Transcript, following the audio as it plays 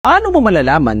Paano mo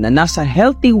malalaman na nasa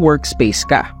healthy workspace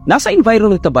ka? Nasa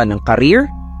environment ka ba ng career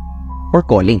or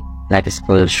calling? Life is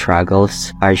full of struggles,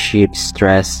 hardships,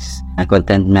 stress,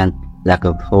 contentment, lack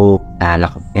of hope,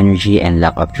 lack of energy, and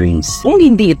lack of dreams. Kung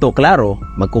hindi ito klaro,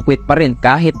 magkukwit pa rin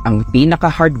kahit ang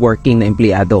pinaka-hardworking na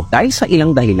empleyado dahil sa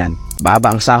ilang dahilan.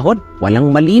 Baba ang sahod,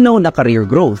 walang malinaw na career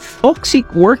growth, toxic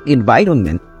work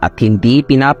environment, at hindi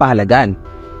pinapahalagan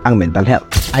ang mental health.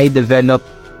 I developed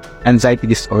anxiety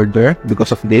disorder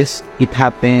because of this. It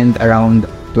happened around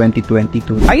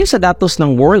 2022. Ayon sa datos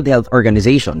ng World Health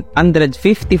Organization,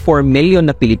 154 million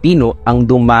na Pilipino ang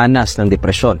dumanas ng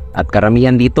depresyon at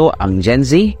karamihan dito ang Gen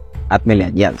Z at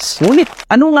Millennials. Ngunit,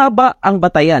 ano nga ba ang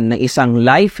batayan ng isang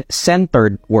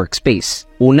life-centered workspace?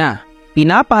 Una,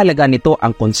 pinapahalaga nito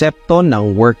ang konsepto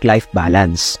ng work-life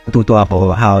balance. Natuto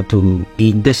ako how to be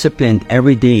disciplined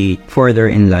every day further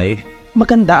in life.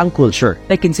 Maganda ang culture.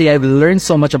 I can say I've learned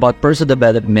so much about personal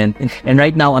development, and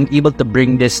right now I'm able to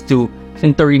bring this to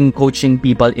mentoring, coaching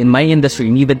people in my industry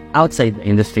and even outside the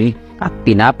industry. At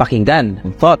pinapakinggan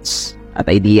ang thoughts at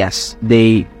ideas.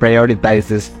 They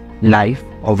prioritizes life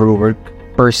over work.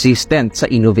 Persistent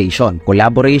sa innovation,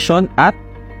 collaboration at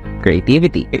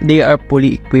creativity. They are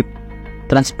fully equipped.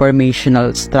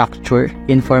 Transformational structure,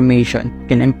 information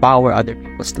can empower other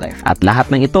people's life. At lahat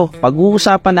ng ito,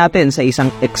 pag-uusapan natin sa isang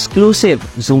exclusive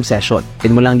Zoom session.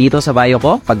 Pin mo lang dito sa bio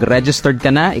ko. Pag registered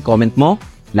ka na, i-comment mo,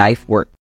 Life Work.